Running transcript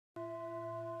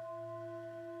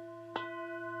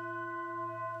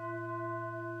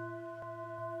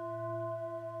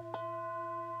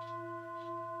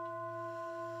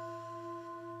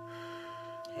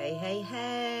Hey, hey,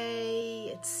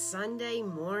 hey, it's Sunday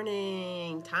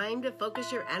morning. Time to focus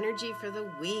your energy for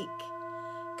the week.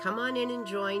 Come on in and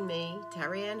join me,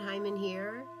 Terry Ann Hyman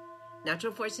here,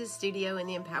 Natural Forces Studio in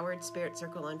the Empowered Spirit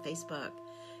Circle on Facebook.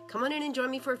 Come on in and join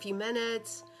me for a few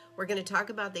minutes. We're going to talk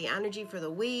about the energy for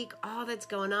the week, all that's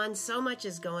going on. So much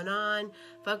is going on.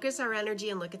 Focus our energy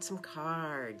and look at some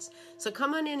cards. So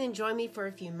come on in and join me for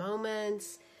a few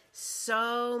moments.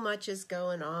 So much is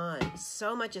going on.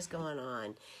 So much is going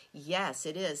on. Yes,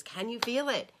 it is. Can you feel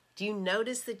it? Do you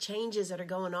notice the changes that are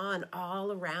going on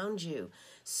all around you?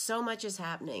 So much is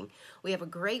happening. We have a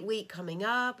great week coming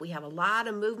up. We have a lot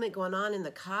of movement going on in the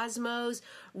cosmos.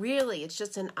 Really, it's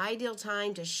just an ideal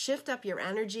time to shift up your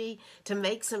energy, to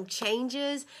make some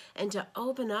changes, and to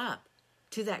open up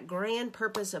to that grand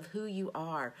purpose of who you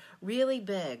are. Really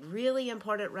big, really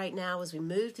important right now as we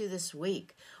move through this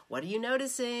week. What are you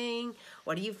noticing?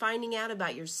 What are you finding out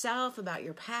about yourself, about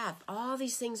your path? All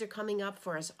these things are coming up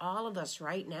for us, all of us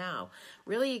right now.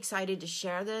 Really excited to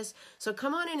share this. So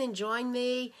come on in and join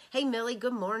me. Hey, Millie,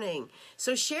 good morning.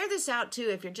 So share this out too.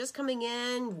 If you're just coming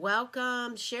in,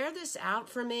 welcome. Share this out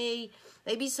for me.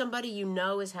 Maybe somebody you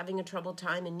know is having a troubled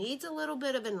time and needs a little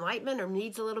bit of enlightenment or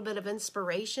needs a little bit of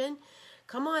inspiration.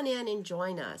 Come on in and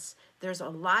join us. There's a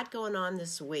lot going on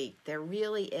this week. There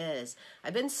really is.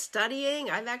 I've been studying.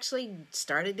 I've actually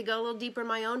started to go a little deeper in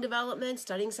my own development,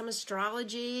 studying some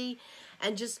astrology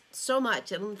and just so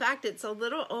much. And in fact, it's a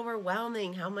little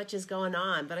overwhelming how much is going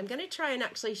on. But I'm going to try and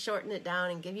actually shorten it down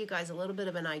and give you guys a little bit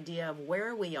of an idea of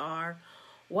where we are,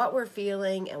 what we're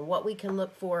feeling, and what we can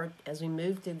look for as we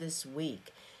move through this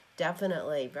week.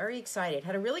 Definitely. Very excited.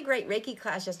 Had a really great Reiki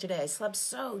class yesterday. I slept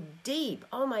so deep.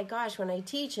 Oh my gosh, when I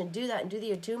teach and do that and do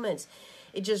the attunements,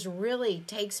 it just really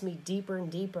takes me deeper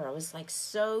and deeper. I was like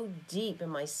so deep in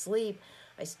my sleep.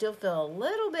 I still feel a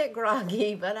little bit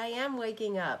groggy, but I am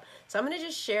waking up. So I'm going to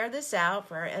just share this out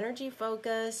for our energy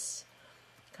focus.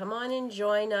 Come on and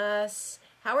join us.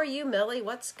 How are you, Millie?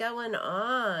 What's going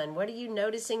on? What are you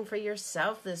noticing for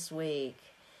yourself this week?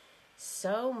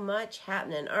 So much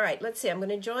happening. All right, let's see. I'm going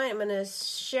to join. I'm going to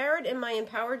share it in my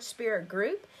Empowered Spirit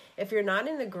group. If you're not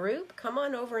in the group, come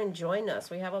on over and join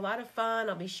us. We have a lot of fun.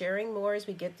 I'll be sharing more as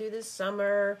we get through this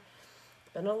summer.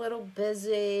 Been a little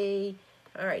busy.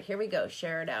 All right, here we go.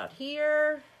 Share it out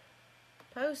here.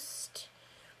 Post.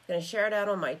 I'm going to share it out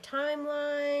on my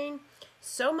timeline.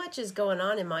 So much is going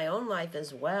on in my own life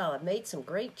as well. I've made some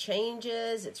great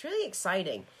changes. It's really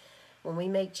exciting when we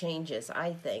make changes,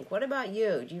 I think. What about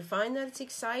you? Do you find that it's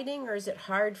exciting or is it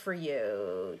hard for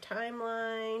you?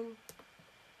 Timeline.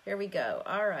 Here we go.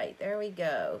 All right, there we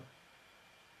go.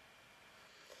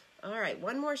 All right,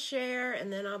 one more share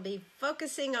and then I'll be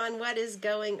focusing on what is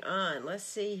going on. Let's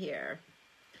see here.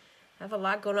 I have a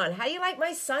lot going on. How do you like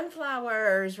my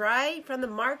sunflowers, right? From the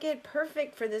market,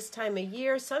 perfect for this time of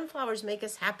year. Sunflowers make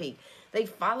us happy. They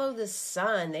follow the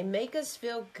sun. They make us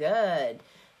feel good.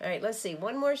 All right, let's see.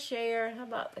 One more share. How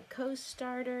about the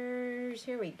co-starters?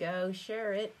 Here we go.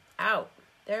 Share it out.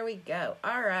 There we go.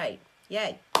 All right.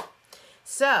 Yay.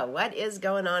 So, what is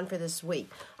going on for this week?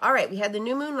 All right, we had the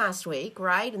new moon last week,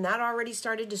 right? And that already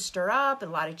started to stir up, a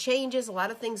lot of changes, a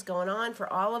lot of things going on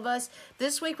for all of us.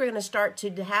 This week, we're going to start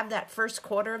to have that first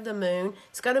quarter of the moon.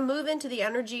 It's going to move into the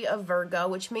energy of Virgo,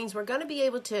 which means we're going to be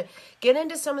able to get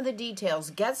into some of the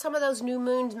details, get some of those new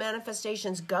moon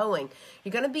manifestations going.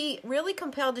 You're going to be really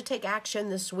compelled to take action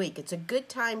this week. It's a good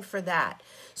time for that.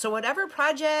 So whatever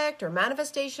project or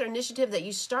manifestation or initiative that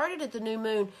you started at the new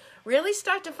moon, really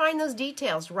start to find those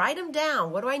details. Write them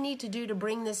down. What do I need to do to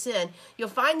bring this in? You'll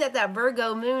find that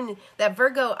Virgo moon, that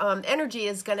Virgo energy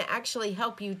is going to actually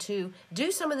help you to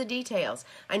do some of the details.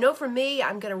 I know for me,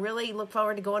 I'm going to really look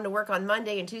forward to going to work on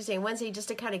Monday and Tuesday and Wednesday just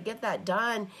to kind of get that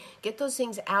done, get those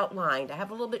things outlined. I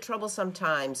have a little bit trouble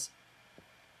sometimes.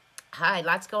 Hi,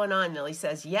 lots going on, Millie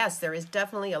says. Yes, there is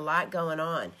definitely a lot going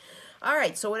on. All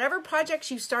right, so whatever projects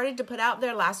you started to put out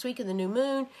there last week in the new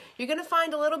moon, you're going to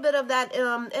find a little bit of that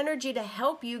energy to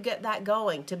help you get that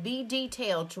going, to be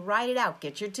detailed, to write it out,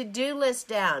 get your to-do list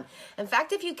down. In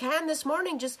fact, if you can this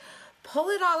morning, just pull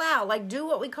it all out, like do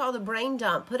what we call the brain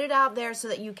dump. Put it out there so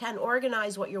that you can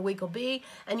organize what your week will be,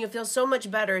 and you'll feel so much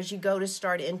better as you go to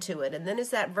start into it. And then as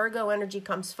that Virgo energy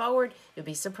comes forward, you'll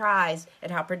be surprised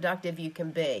at how productive you can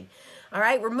be. All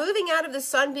right, we're moving out of the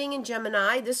sun being in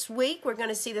Gemini. This week, we're going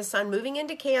to see the sun moving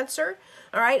into Cancer.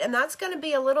 All right, and that's going to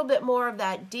be a little bit more of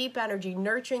that deep energy,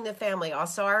 nurturing the family.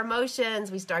 Also, our emotions.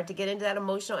 We start to get into that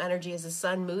emotional energy as the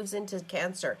sun moves into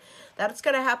Cancer. That's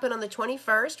going to happen on the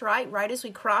 21st, right as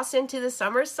we cross into the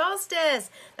summer solstice.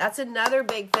 That's another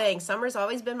big thing. Summer's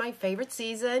always been my favorite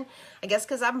season. I guess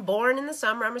because I'm born in the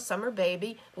summer. I'm a summer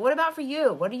baby. But what about for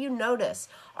you? What do you notice?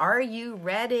 Are you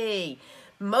ready?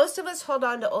 Most of us hold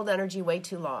on to old energy way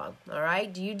too long, all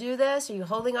right? Do you do this? Are you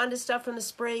holding on to stuff from the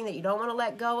spring that you don't want to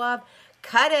let go of?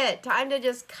 Cut it. Time to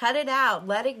just cut it out.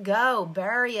 Let it go.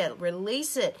 Bury it.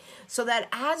 Release it. So that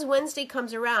as Wednesday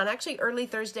comes around, actually early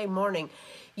Thursday morning,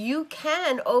 you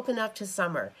can open up to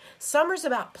summer. Summer's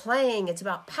about playing. It's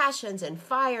about passions and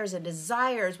fires and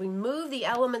desires. We move the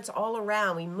elements all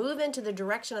around. We move into the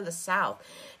direction of the south.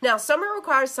 Now, summer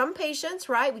requires some patience,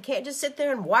 right? We can't just sit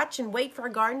there and watch and wait for our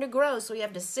garden to grow. So we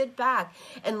have to sit back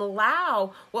and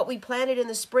allow what we planted in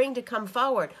the spring to come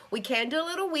forward. We can do a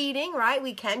little weeding, right?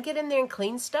 We can get in there and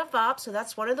clean stuff up. So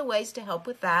that's one of the ways to help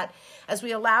with that as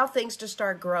we allow things to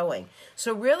start growing.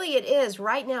 So really it is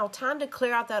right now time to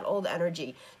clear out that old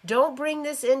energy. Don't bring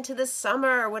this into the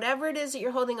summer, whatever it is that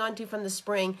you're holding on to from the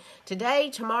spring. Today,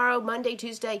 tomorrow, Monday,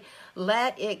 Tuesday,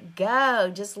 let it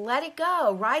go. Just let it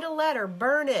go. Write a letter,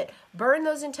 burn it, burn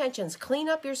those intentions, clean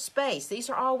up your space. These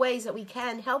are all ways that we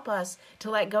can help us to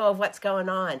let go of what's going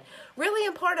on. Really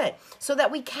important so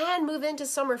that we can move into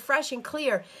summer fresh and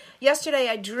clear. Yesterday,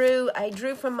 I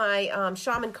drew from my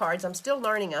shaman cards. I'm still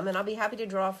learning them, and I'll be happy to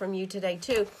draw from you today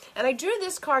too. And I drew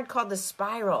this card called the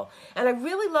Spiral. And I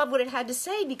really love what it had to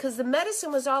say because the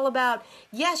medicine was all about,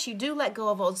 yes, you do let go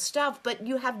of old stuff, but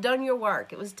you have done your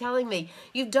work. It was telling me,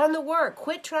 you've done the work.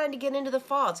 Quit trying to get into the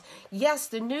faults. Yes,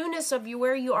 the newness of you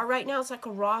where you are right now is like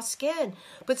a raw skin,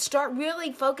 but start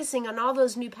really focusing on all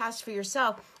those new paths for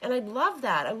yourself. And I love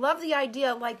that. I love the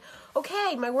idea like,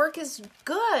 okay, my work is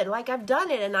good. Like I've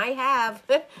done it and I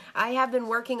have been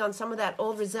working on some of that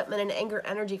old resentment and anger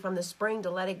energy from the spring to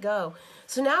let it go.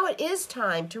 So now it is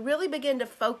time to really begin to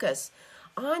focus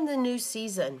on the new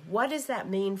season. What does that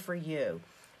mean for you?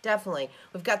 Definitely.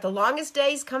 We've got the longest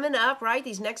days coming up, right?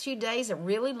 These next few days are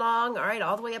really long, all right,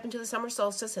 all the way up into the summer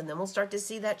solstice, and then we'll start to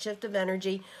see that shift of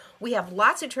energy. We have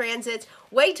lots of transits,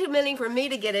 way too many for me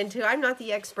to get into. I'm not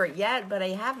the expert yet, but I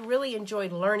have really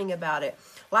enjoyed learning about it.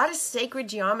 A lot of sacred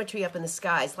geometry up in the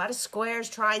skies, a lot of squares,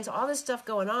 trines, all this stuff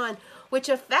going on, which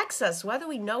affects us whether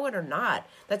we know it or not.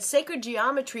 That sacred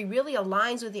geometry really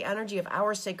aligns with the energy of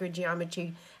our sacred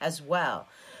geometry as well.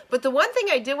 But the one thing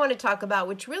I did want to talk about,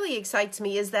 which really excites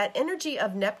me, is that energy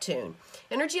of Neptune.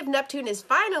 Energy of Neptune is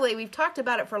finally, we've talked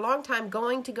about it for a long time,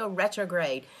 going to go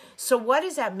retrograde. So what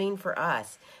does that mean for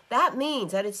us? That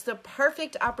means that it's the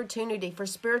perfect opportunity for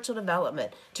spiritual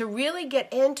development, to really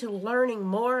get into learning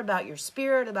more about your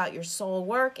spirit, about your soul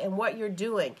work, and what you're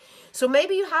doing. So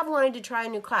maybe you have wanted to try a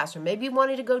new class, or maybe you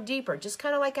wanted to go deeper, just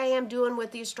kind of like I am doing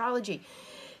with the astrology.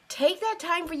 Take that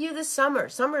time for you this summer.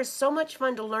 Summer is so much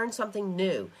fun to learn something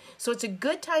new. So it's a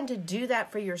good time to do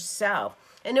that for yourself.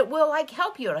 And it will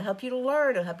help you. It'll help you to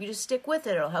learn. It'll help you to stick with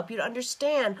it. It'll help you to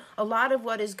understand a lot of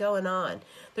what is going on.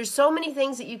 There's so many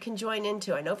things that you can join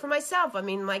into. I know for myself,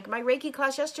 like my Reiki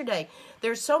class yesterday,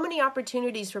 there's so many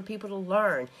opportunities for people to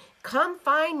learn. Come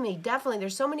find me. Definitely.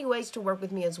 There's so many ways to work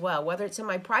with me as well. Whether it's in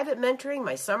my private mentoring,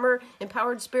 my Summer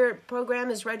Empowered Spirit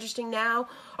program is registering now,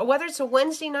 or whether it's a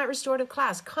Wednesday night restorative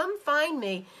class, come find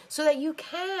me so that you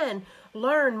can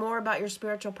learn more about your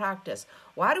spiritual practice.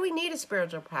 Why do we need a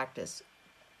spiritual practice?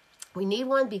 We need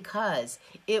one because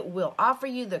it will offer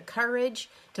you the courage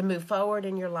to move forward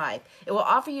in your life. It will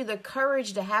offer you the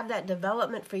courage to have that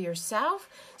development for yourself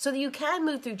so that you can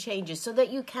move through changes, so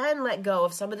that you can let go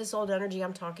of some of this old energy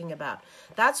I'm talking about.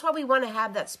 That's why we want to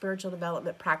have that spiritual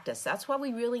development practice. That's why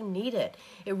we really need it.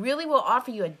 It really will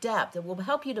offer you a depth. It will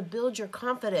help you to build your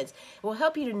confidence. It will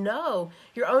help you to know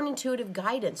your own intuitive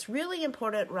guidance. Really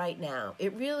important right now.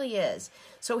 It really is.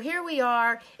 So here we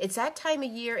are. It's that time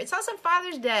of year. It's also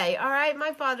Father's Day. All right,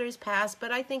 my father has passed,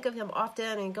 but I think of him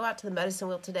often and go out to the medicine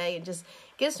wheel today and just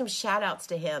give some shout outs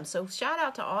to him. So shout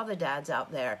out to all the dads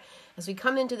out there as we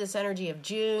come into this energy of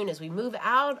June, as we move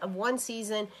out of one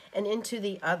season and into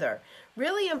the other.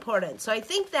 Really important. So I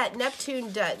think that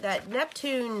Neptune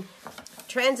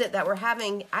transit that we're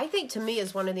having, I think to me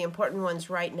is one of the important ones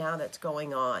right now that's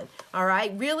going on. All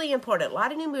right, really important. A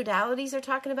lot of new modalities are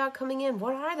talking about coming in.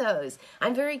 What are those?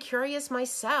 I'm very curious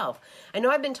myself. I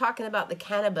know I've been talking about the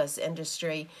cannabis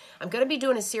industry. I'm going to be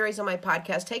doing a series on my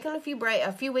podcast, taking a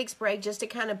few weeks break just to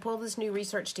kind of pull this new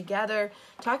research together,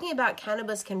 talking about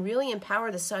cannabis can really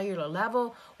empower the cellular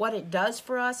level, what it does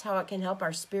for us, how it can help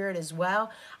our spirit as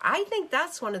well. I think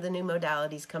that's one of the new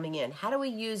modalities coming in. How do we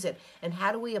use it, and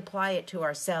how do we apply it to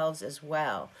ourselves as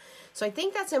well? So I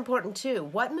think that's important too.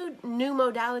 What new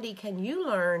modality can you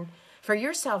learn for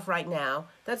yourself right now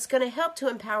that's going to help to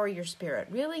empower your spirit?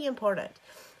 Really important.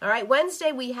 All right,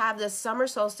 Wednesday we have the summer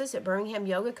solstice at Birmingham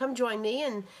Yoga. Come join me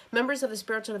and members of the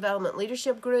Spiritual Development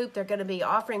Leadership Group. They're going to be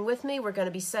offering with me. We're going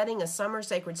to be setting a summer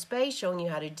sacred space, showing you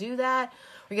how to do that.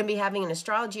 We're going to be having an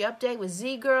astrology update with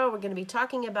Z-Girl. We're going to be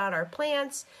talking about our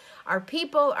plants, our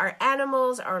people, our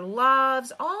animals, our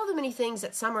loves, all the many things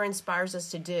that summer inspires us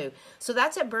to do. So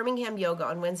that's at Birmingham Yoga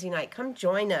on Wednesday night. Come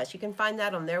join us. You can find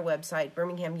that on their website,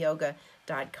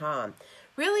 birminghamyoga.com.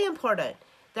 Really important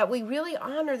that we really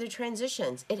honor the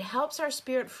transitions. It helps our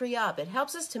spirit free up. It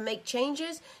helps us to make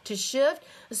changes, to shift,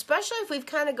 especially if we've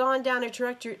kind of gone down a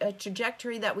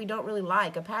trajectory that we don't really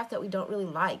like, a path that we don't really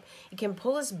like. It can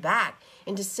pull us back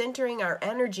into centering our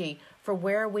energy for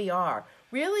where we are.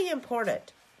 Really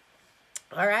important.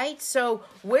 All right, so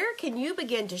where can you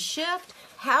begin to shift?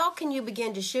 How can you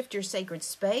begin to shift your sacred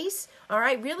space? All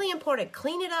right, really important.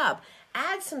 Clean it up.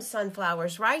 Add some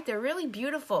sunflowers, right? They're really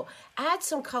beautiful. Add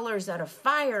some colors that are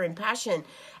fire and passion.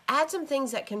 Add some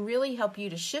things that can really help you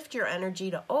to shift your energy,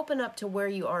 to open up to where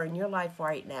you are in your life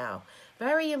right now.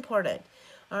 Very important.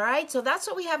 All right, so that's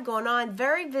what we have going on.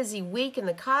 Very busy week in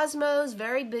the cosmos,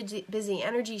 very busy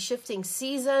energy shifting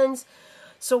seasons.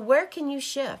 So where can you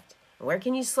shift? Where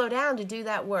can you slow down to do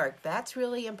that work? That's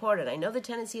really important. I know the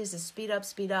tendency is to speed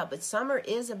up, but summer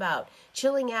is about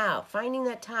chilling out, finding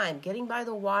that time, getting by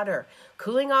the water,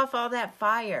 cooling off all that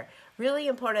fire. Really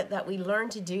important that we learn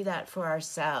to do that for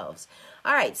ourselves.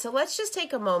 All right, so let's just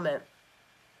take a moment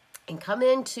and come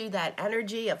into that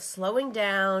energy of slowing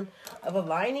down, of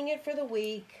aligning it for the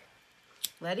week,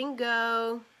 letting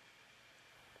go,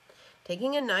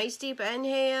 taking a nice deep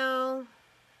inhale,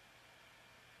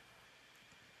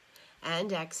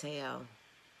 and exhale.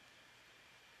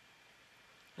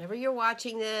 Whenever you're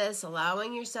watching this,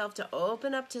 allowing yourself to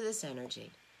open up to this energy,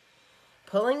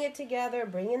 pulling it together,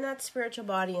 bringing that spiritual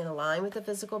body in line with the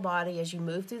physical body as you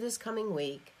move through this coming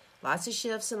week. Lots of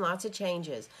shifts and lots of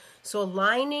changes. So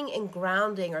aligning and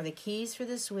grounding are the keys for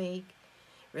this week.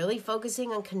 Really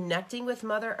focusing on connecting with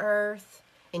Mother Earth,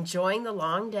 enjoying the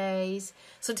long days.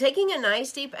 So taking a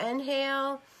nice deep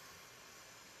inhale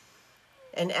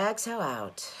and exhale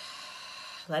out.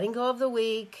 Letting go of the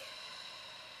week,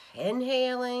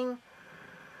 inhaling,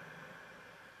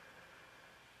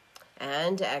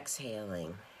 and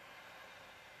exhaling.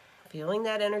 Feeling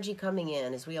that energy coming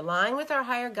in as we align with our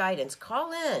higher guidance.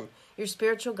 Call in your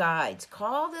spiritual guides.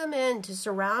 Call them in to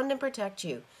surround and protect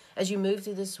you as you move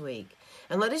through this week.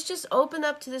 And let us just open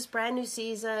up to this brand new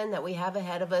season that we have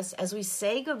ahead of us as we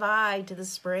say goodbye to the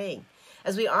spring.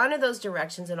 As we honor those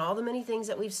directions and all the many things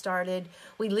that we've started,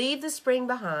 we leave the spring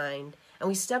behind. And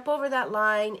we step over that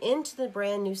line into the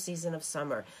brand new season of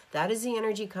summer. That is the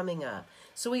energy coming up.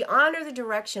 So we honor the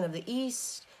direction of the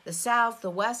east, the south, the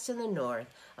west, and the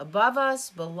north. Above us,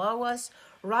 below us,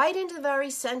 right into the very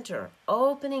center.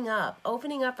 Opening up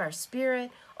our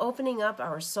spirit, opening up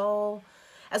our soul.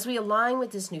 As we align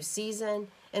with this new season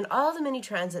and all the many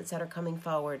transits that are coming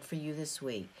forward for you this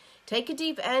week. Take a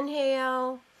deep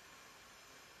inhale.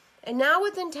 And now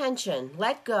with intention,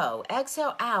 let go.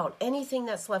 Exhale out anything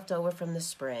that's left over from the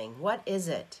spring. What is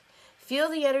it? Feel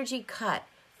the energy cut.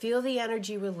 Feel the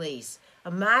energy release.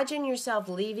 Imagine yourself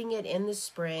leaving it in the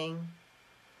spring.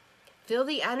 Feel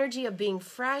the energy of being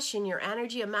fresh in your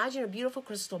energy. Imagine a beautiful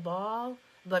crystal ball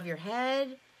above your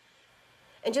head.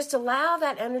 And just allow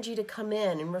that energy to come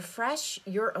in and refresh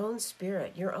your own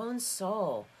spirit, your own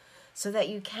soul, so that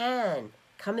you can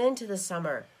come into the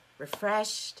summer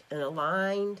refreshed and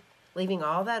aligned, leaving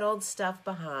all that old stuff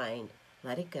behind.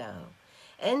 Let it go.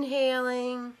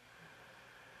 Inhaling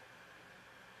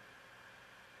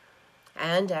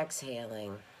and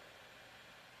exhaling.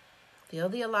 Feel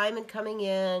the alignment coming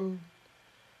in.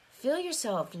 Feel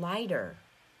yourself lighter.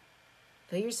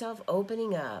 Feel yourself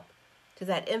opening up to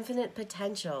that infinite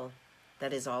potential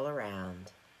that is all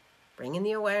around. Bringing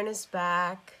the awareness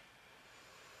back.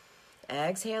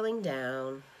 Exhaling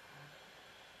down.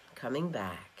 Coming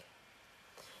back.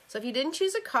 So if you didn't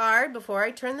choose a card, before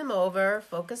I turn them over,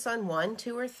 focus on 1,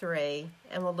 2, or 3,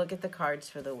 and we'll look at the cards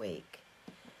for the week.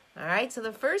 All right, so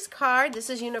the first card, this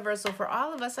is universal for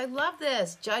all of us. I love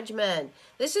this, Judgment.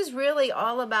 This is really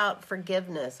all about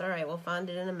forgiveness. All right, we'll find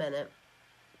it in a minute.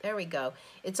 There we go.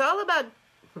 It's all about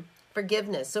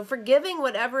forgiveness. So forgiving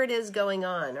whatever it is going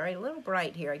on. All right, a little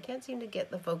bright here. I can't seem to get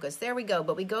the focus. There we go.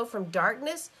 But we go from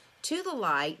darkness to the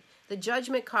light. the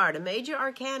Judgment card, a major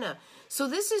arcana. So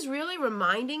this is really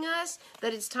reminding us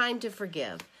that it's time to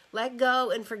forgive. Let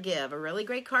go and forgive. A really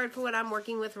great card for what I'm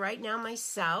working with right now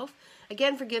myself.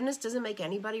 Again, forgiveness doesn't make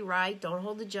anybody right. Don't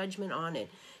hold the judgment on it.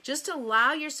 Just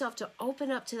allow yourself to open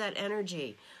up to that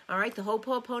energy. All right, the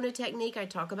Ho'oponopono technique I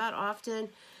talk about often.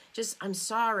 Just, I'm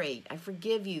sorry, I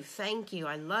forgive you, thank you,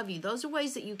 I love you. Those are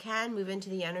ways that you can move into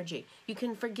the energy. You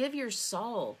can forgive your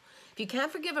soul. If you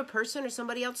can't forgive a person or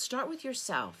somebody else, start with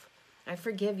yourself. I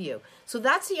forgive you. So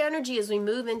that's the energy as we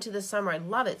move into the summer. I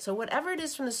love it. So whatever it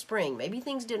is from the spring, maybe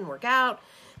things didn't work out,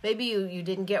 maybe you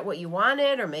didn't get what you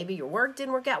wanted, or maybe your work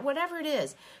didn't work out, whatever it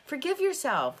is, forgive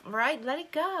yourself, all right? Let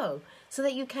it go so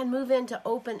that you can move in to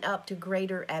open up to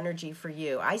greater energy for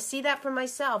you. I see that for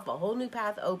myself, a whole new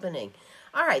path opening.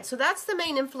 All right, so that's the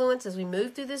main influence as we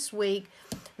move through this week.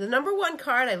 The number one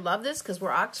card, I love this because we're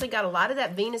actually got a lot of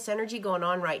that Venus energy going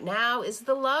on right now, is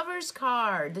the Lover's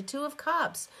card, the Two of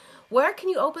Cups. Where can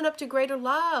you open up to greater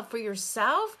love for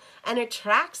yourself and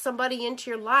attract somebody into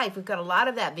your life? We've got a lot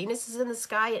of that. Venus is in the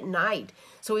sky at night.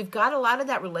 So we've got a lot of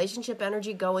that relationship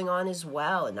energy going on as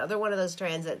well. Another one of those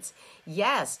transits.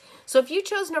 Yes. So if you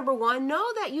chose number one, know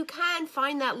that you can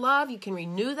find that love. You can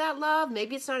renew that love.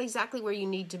 Maybe it's not exactly where you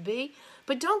need to be,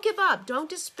 but don't give up. Don't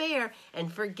despair.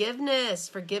 And forgiveness.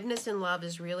 Forgiveness and love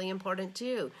is really important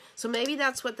too. So maybe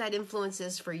that's what that influence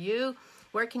is for you.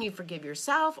 Where can you forgive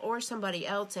yourself or somebody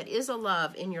else that is a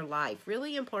love in your life?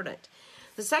 Really important.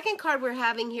 The second card we're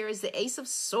having here is the Ace of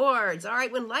Swords. All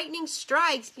right, when lightning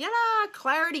strikes,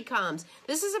 clarity comes.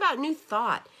 This is about new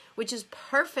thought, which is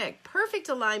perfect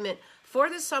alignment for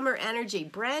the summer energy.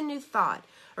 Brand new thought.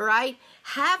 All right,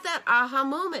 have that aha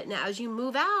moment now as you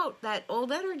move out, that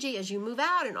old energy, as you move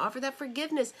out and offer that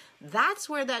forgiveness. That's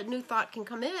where that new thought can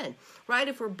come in, right?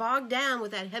 If we're bogged down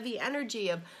with that heavy energy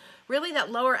of really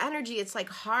that lower energy, it's like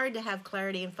hard to have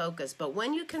clarity and focus. But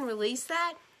when you can release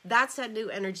that, that's that new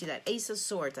energy, that Ace of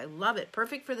Swords. I love it.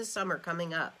 Perfect for the summer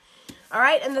coming up. All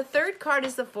right, and the third card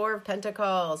is the Four of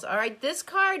Pentacles. All right, this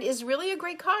card is really a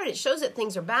great card. It shows that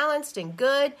things are balanced and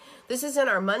good. This is in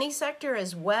our money sector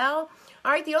as well.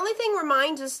 All right, the only thing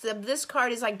reminds us of this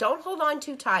card is like, don't hold on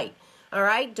too tight. All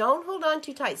right, don't hold on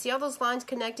too tight. See all those lines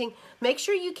connecting? Make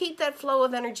sure you keep that flow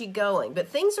of energy going. But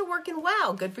things are working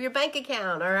well. Good for your bank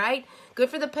account, all right? Good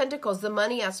for the pentacles, the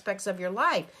money aspects of your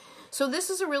life. So this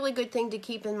is a really good thing to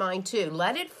keep in mind too.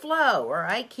 Let it flow, all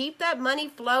right? Keep that money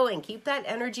flowing. Keep that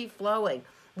energy flowing.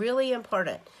 Really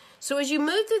important. So as you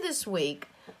move through this week,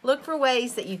 look for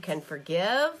ways that you can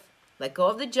forgive. Let go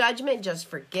of the judgment. Just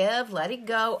forgive. Let it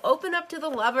go. Open up to the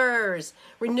lovers.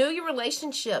 Renew your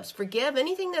relationships. Forgive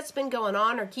anything that's been going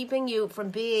on or keeping you from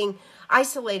being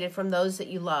isolated from those that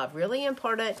you love. Really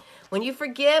important. When you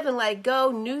forgive and let go,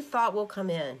 new thought will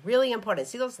come in. Really important.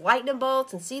 See those lightning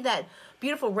bolts and see that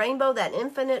beautiful rainbow, that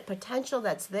infinite potential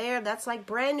that's there. That's like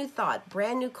brand new thought,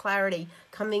 brand new clarity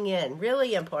coming in.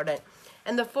 Really important.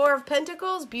 And the Four of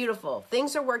Pentacles, beautiful.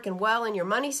 Things are working well in your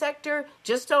money sector.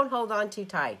 Just don't hold on too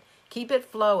tight. Keep it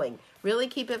flowing. Really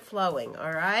keep it flowing,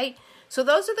 all right? So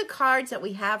those are the cards that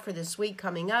we have for this week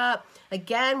coming up.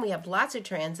 Again, we have lots of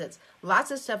transits,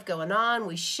 lots of stuff going on.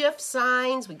 We shift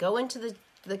signs. We go into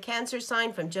the Cancer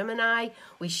sign from Gemini.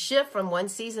 We shift from one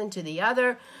season to the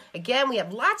other. Again, we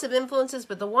have lots of influences,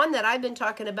 but the one that I've been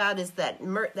talking about is that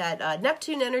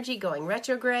Neptune energy going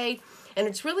retrograde, and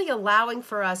it's really allowing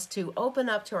for us to open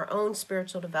up to our own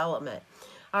spiritual development.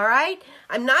 All right,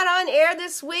 I'm not on air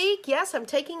this week. Yes, I'm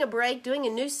taking a break, doing a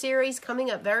new series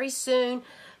coming up very soon.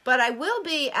 But I will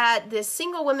be at this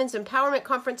Single Women's Empowerment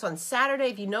Conference on Saturday.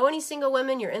 If you know any single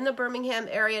women, you're in the Birmingham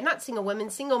area. Not single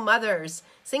women, single mothers.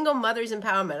 Single mothers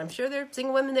empowerment. I'm sure there are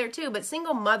single women there too, but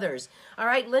single mothers. All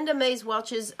right, Linda Mays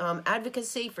Welch's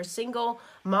advocacy for single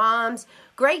moms.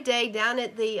 Great day down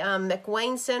at the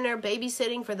McWayne Center,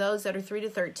 babysitting for those that are 3 to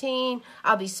 13.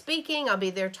 I'll be speaking. I'll be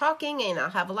there talking, and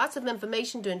I'll have lots of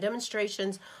information doing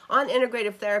demonstrations on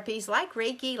integrative therapies like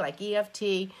Reiki, like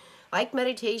EFT, like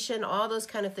meditation, all those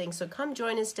kind of things. So come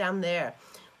join us down there.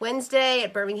 Wednesday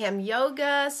at Birmingham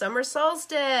Yoga, summer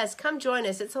solstice. Come join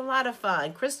us. It's a lot of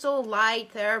fun. Crystal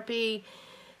light therapy,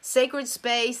 sacred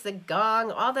space, the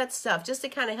gong, all that stuff, just to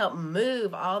kind of help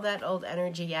move all that old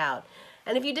energy out.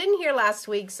 And if you didn't hear last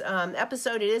week's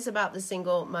episode, it is about the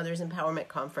Single Mothers Empowerment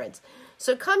Conference.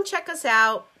 So come check us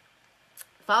out.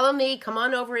 Follow me. Come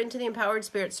on over into the Empowered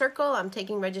Spirit Circle. I'm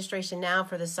taking registration now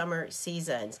for the summer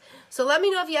seasons. So let me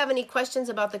know if you have any questions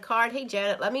about the card. Hey,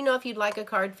 Janet, let me know if you'd like a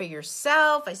card for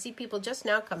yourself. I see people just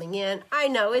now coming in. I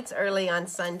know it's early on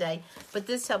Sunday, but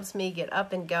this helps me get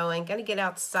up and going. Going to get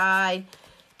outside.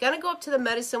 Going to go up to the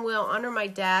medicine wheel, honor my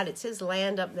dad. It's his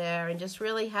land up there, and just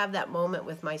really have that moment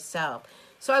with myself.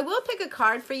 So I will pick a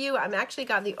card for you. I've actually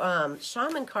got the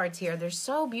shaman cards here. They're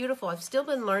so beautiful. I've still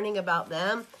been learning about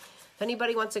them. If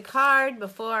anybody wants a card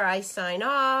before I sign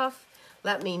off,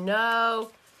 let me know.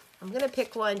 I'm going to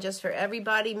pick one just for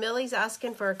everybody. Millie's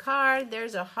asking for a card.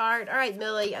 There's a heart. All right,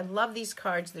 Millie, I love these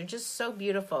cards. They're just so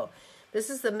beautiful. This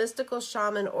is the Mystical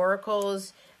Shaman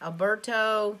Oracles,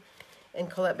 Alberto and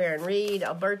Colette Baron Reed,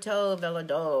 Alberto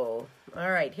Velado.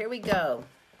 All right, here we go.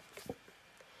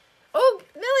 Oh,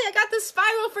 Millie, I got the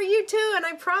spiral for you too, and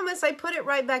I promise I put it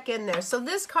right back in there. So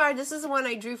this card, this is the one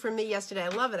I drew for me yesterday. I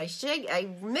love it. I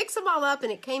mix them all up,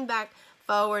 and it came back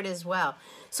forward as well.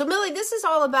 So Millie, this is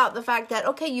all about the fact that,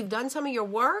 okay, you've done some of your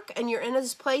work, and you're in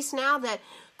this place now that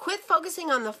quit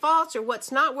focusing on the faults or what's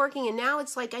not working, and now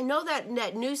it's like, I know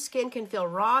that new skin can feel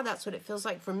raw. That's what it feels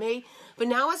like for me. But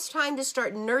now it's time to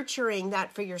start nurturing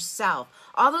that for yourself.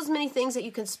 All those many things that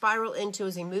you can spiral into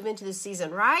as we move into the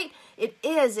season, right? It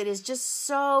is just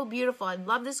so beautiful. I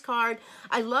love this card.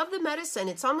 I love the medicine.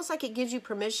 It's almost like it gives you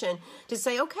permission to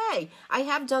say, okay, I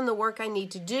have done the work I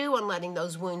need to do on letting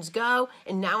those wounds go,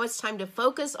 and now it's time to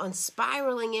focus on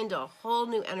spiraling into a whole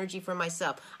new energy for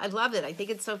myself. I love it. I think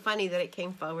it's so funny that it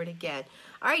came forward again.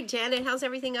 All right, Janet, how's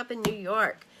everything up in New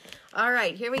York? All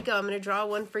right, here we go. I'm going to draw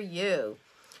one for you.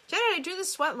 Janet, I drew the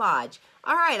Sweat Lodge.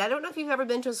 All right, I don't know if you've ever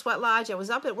been to a sweat lodge. I was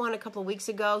up at one a couple of weeks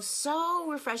ago. So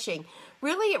refreshing.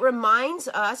 Really, it reminds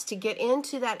us to get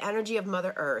into that energy of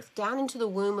Mother Earth, down into the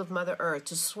womb of Mother Earth,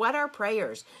 to sweat our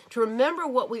prayers, to remember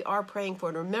what we are praying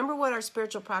for, to remember what our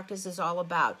spiritual practice is all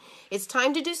about. It's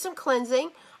time to do some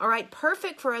cleansing. All right,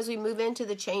 perfect for as we move into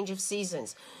the change of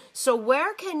seasons. So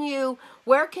where can you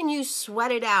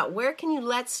sweat it out? Where can you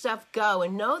let stuff go?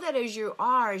 And know that as you're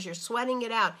sweating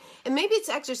it out, and maybe it's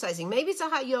exercising, maybe it's a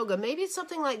hot yoga, maybe it's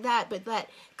something like that, but that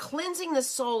cleansing the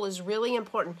soul is really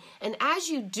important. And as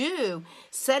you do,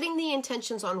 setting the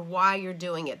intentions on why you're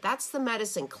doing it. That's the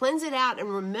medicine. Cleanse it out and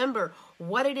remember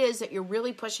what it is that you're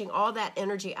really pushing all that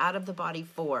energy out of the body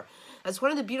for. That's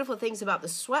one of the beautiful things about the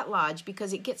Sweat Lodge,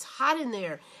 because it gets hot in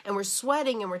there and we're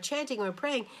sweating and we're chanting and we're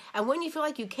praying. And when you feel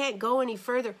like you can't go any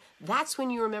further, that's when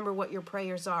you remember what your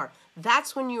prayers are.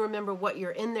 That's when you remember what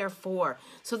you're in there for.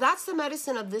 So that's the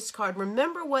medicine of this card.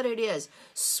 Remember what it is.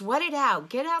 Sweat it out.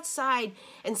 Get outside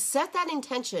and set that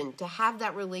intention to have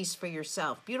that release for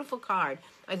yourself. Beautiful card.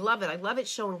 I love it. I love it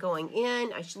showing going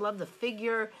in. I love the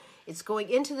figure. It's going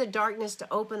into the darkness to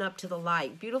open up to the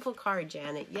light. Beautiful card,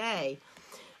 Janet. Yay.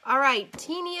 All right,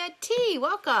 Tenia T,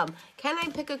 welcome. Can I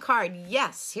pick a card?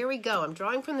 Yes, here we go. I'm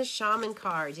drawing from the shaman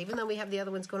cards, even though we have the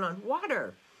other ones going on.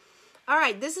 Water. All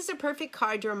right, this is a perfect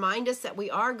card to remind us that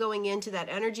we are going into that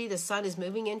energy. The sun is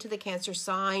moving into the Cancer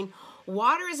sign.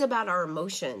 Water is about our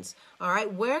emotions. All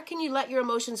right, where can you let your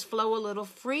emotions flow a little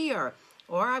freer?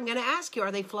 Or I'm going to ask you,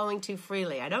 are they flowing too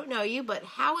freely? I don't know you, but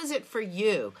how is it for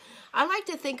you? I like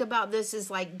to think about this as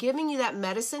like giving you that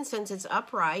medicine, since it's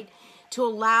upright, to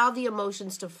allow the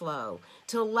emotions to flow,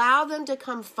 to allow them to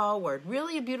come forward.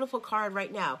 Really a beautiful card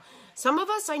right now. Some of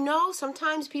us, I know,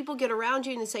 sometimes people get around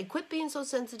you and they say, quit being so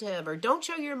sensitive, or don't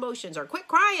show your emotions, or quit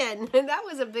crying. And that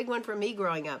was a big one for me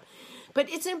growing up. But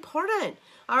it's important,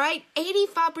 all right?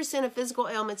 85% of physical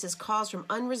ailments is caused from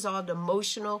unresolved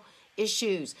emotional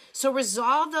issues. So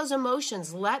resolve those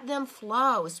emotions. Let them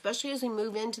flow, especially as we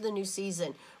move into the new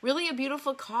season. Really a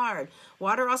beautiful card.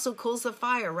 Water also cools the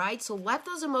fire, right? So let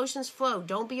those emotions flow.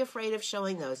 Don't be afraid of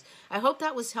showing those. I hope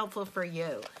that was helpful for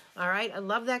you. All right. I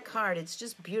love that card. It's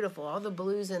just beautiful. All the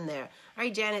blues in there. All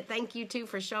right, Janet, thank you too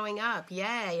for showing up.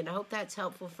 Yay. And I hope that's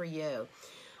helpful for you.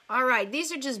 All right.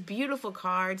 These are just beautiful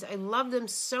cards. I love them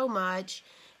so much.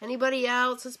 Anybody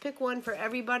else? Let's pick one for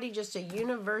everybody. Just a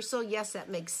universal. Yes, that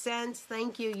makes sense.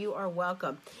 Thank you. You are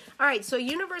welcome. All right. So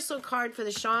universal card for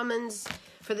the shamans,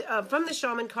 from the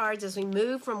shaman cards as we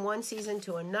move from one season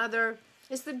to another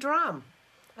is the drum.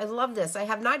 I love this. I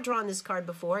have not drawn this card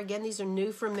before. Again, these are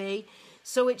new for me.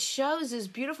 So it shows this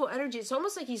beautiful energy. It's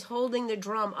almost like he's holding the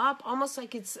drum up, almost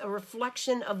like it's a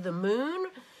reflection of the moon,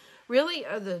 really,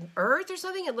 or the earth or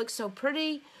something. It looks so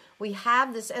pretty. We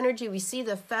have this energy. We see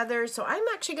the feathers. So I'm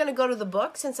actually going to go to the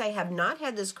book since I have not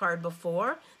had this card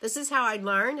before. This is how I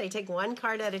learned. I take one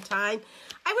card at a time.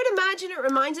 I would imagine it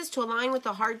reminds us to align with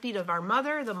the heartbeat of our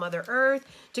mother, the Mother Earth,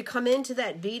 to come into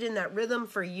that beat and that rhythm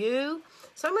for you.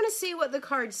 So I'm going to see what the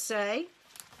cards say.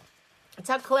 That's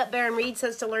how Colette Baron Reed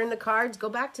says to learn the cards. Go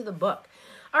back to the book.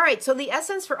 All right, so the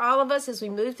essence for all of us as we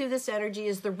move through this energy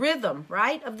is the rhythm,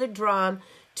 right, of the drum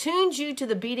tunes you to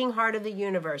the beating heart of the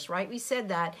universe, right? We said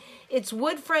that. Its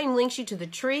wood frame links you to the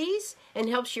trees and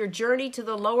helps your journey to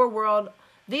the lower world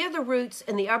via the roots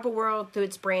and the upper world through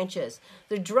its branches.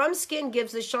 The drum skin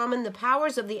gives the shaman the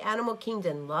powers of the animal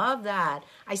kingdom. Love that.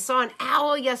 I saw an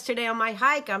owl yesterday on my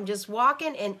hike. I'm just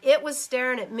walking and it was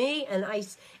staring at me and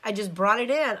I just brought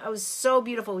it in. It was so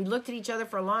beautiful. We looked at each other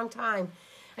for a long time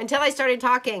until I started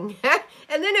talking.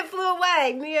 And then it flew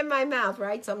away, me and my mouth,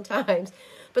 right? Sometimes.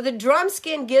 But the drum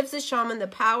skin gives the shaman the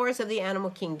powers of the animal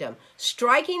kingdom.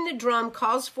 Striking the drum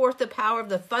calls forth the power of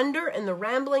the thunder and the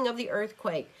rambling of the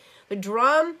earthquake. The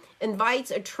drum invites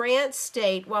a trance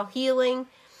state while healing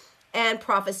and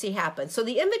prophecy happens. So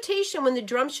the invitation when the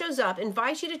drum shows up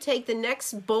invites you to take the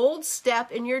next bold step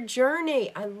in your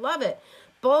journey. I love it.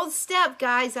 Bold step,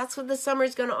 guys. That's what the summer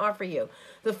is going to offer you.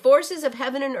 The forces of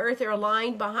heaven and earth are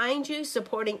aligned behind you,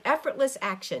 supporting effortless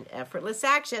action. Effortless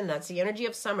action, that's the energy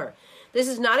of summer. This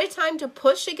is not a time to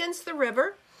push against the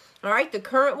river. All right, the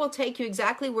current will take you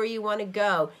exactly where you want to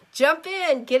go. Jump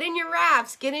in, get in your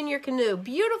rafts, get in your canoe.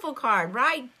 Beautiful card,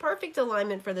 right? Perfect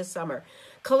alignment for the summer.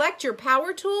 Collect your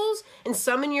power tools and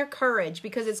summon your courage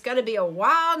because it's going to be a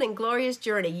wild and glorious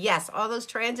journey. Yes, all those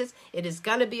transits, it is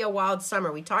going to be a wild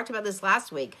summer. We talked about this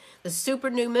last week. The super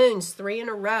new moons, 3 in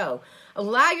a row.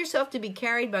 Allow yourself to be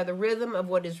carried by the rhythm of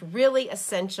what is really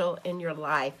essential in your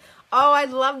life. Oh, I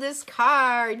love this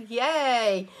card.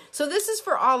 Yay. So this is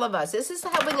for all of us. This is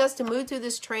helping us to move through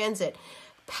this transit.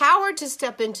 Power to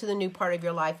step into the new part of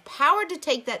your life. Power to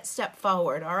take that step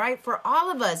forward, all right? For all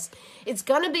of us, it's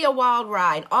going to be a wild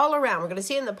ride all around. We're going to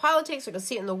see it in the politics. We're going to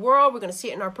see it in the world. We're going to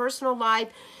see it in our personal life.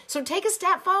 So take a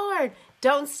step forward.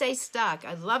 Don't stay stuck.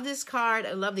 I love this card.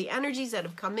 I love the energies that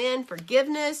have come in.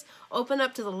 Forgiveness. Open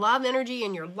up to the love energy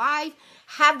in your life.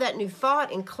 Have that new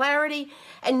thought and clarity.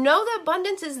 And know the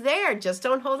abundance is there. Just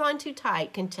don't hold on too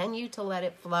tight. Continue to let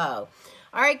it flow.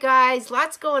 All right, guys.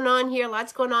 Lots going on here.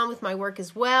 Lots going on with my work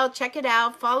as well. Check it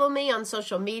out. Follow me on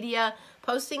social media.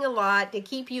 Posting a lot to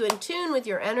keep you in tune with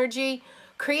your energy.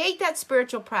 Create that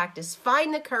spiritual practice.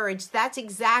 Find the courage. That's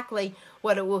exactly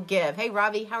what it will give. Hey,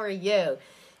 Ravi, how are you?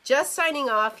 Just signing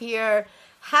off here.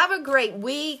 Have a great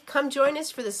week. Come join us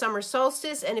for the summer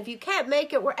solstice. And if you can't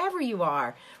make it, wherever you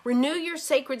are, renew your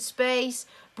sacred space.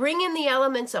 Bring in the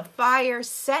elements of fire.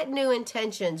 Set new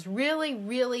intentions. Really,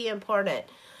 really important.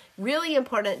 Really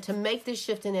important to make this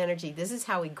shift in energy. This is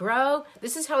how we grow.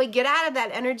 This is how we get out of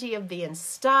that energy of being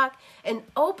stuck and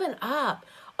open up.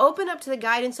 Open up to the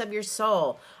guidance of your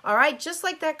soul. All right, just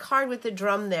like that card with the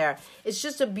drum there. It's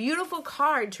just a beautiful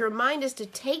card to remind us to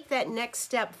take that next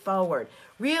step forward.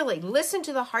 Really, listen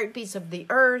to the heartbeats of the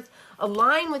earth.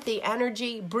 Align with the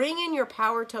energy. Bring in your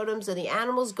power totems of the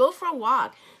animals. Go for a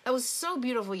walk. That was so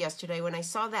beautiful yesterday when I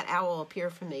saw that owl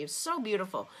appear for me. It was so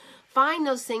beautiful. Find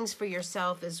those things for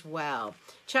yourself as well.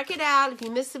 Check it out. If you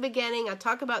missed the beginning, I'll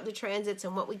talk about the transits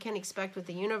and what we can expect with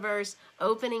the universe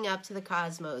opening up to the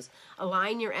cosmos.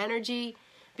 Align your energy.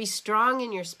 Be strong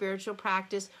in your spiritual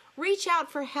practice. Reach out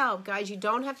for help, guys. You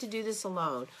don't have to do this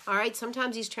alone. All right?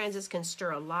 Sometimes these transits can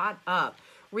stir a lot up.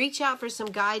 Reach out for some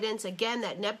guidance. Again,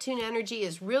 that Neptune energy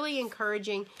is really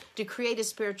encouraging to create a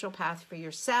spiritual path for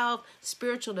yourself,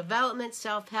 spiritual development,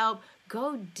 self-help.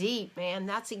 Go deep, man.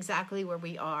 That's exactly where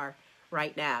we are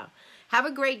right now. Have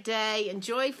a great day.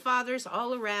 Enjoy fathers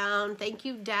all around. Thank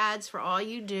you, dads, for all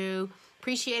you do.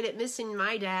 Appreciate it missing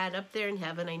my dad up there in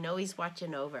heaven. I know he's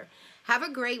watching over. Have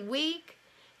a great week.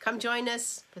 Come join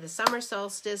us for the summer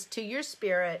solstice. To your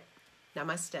spirit,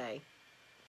 namaste.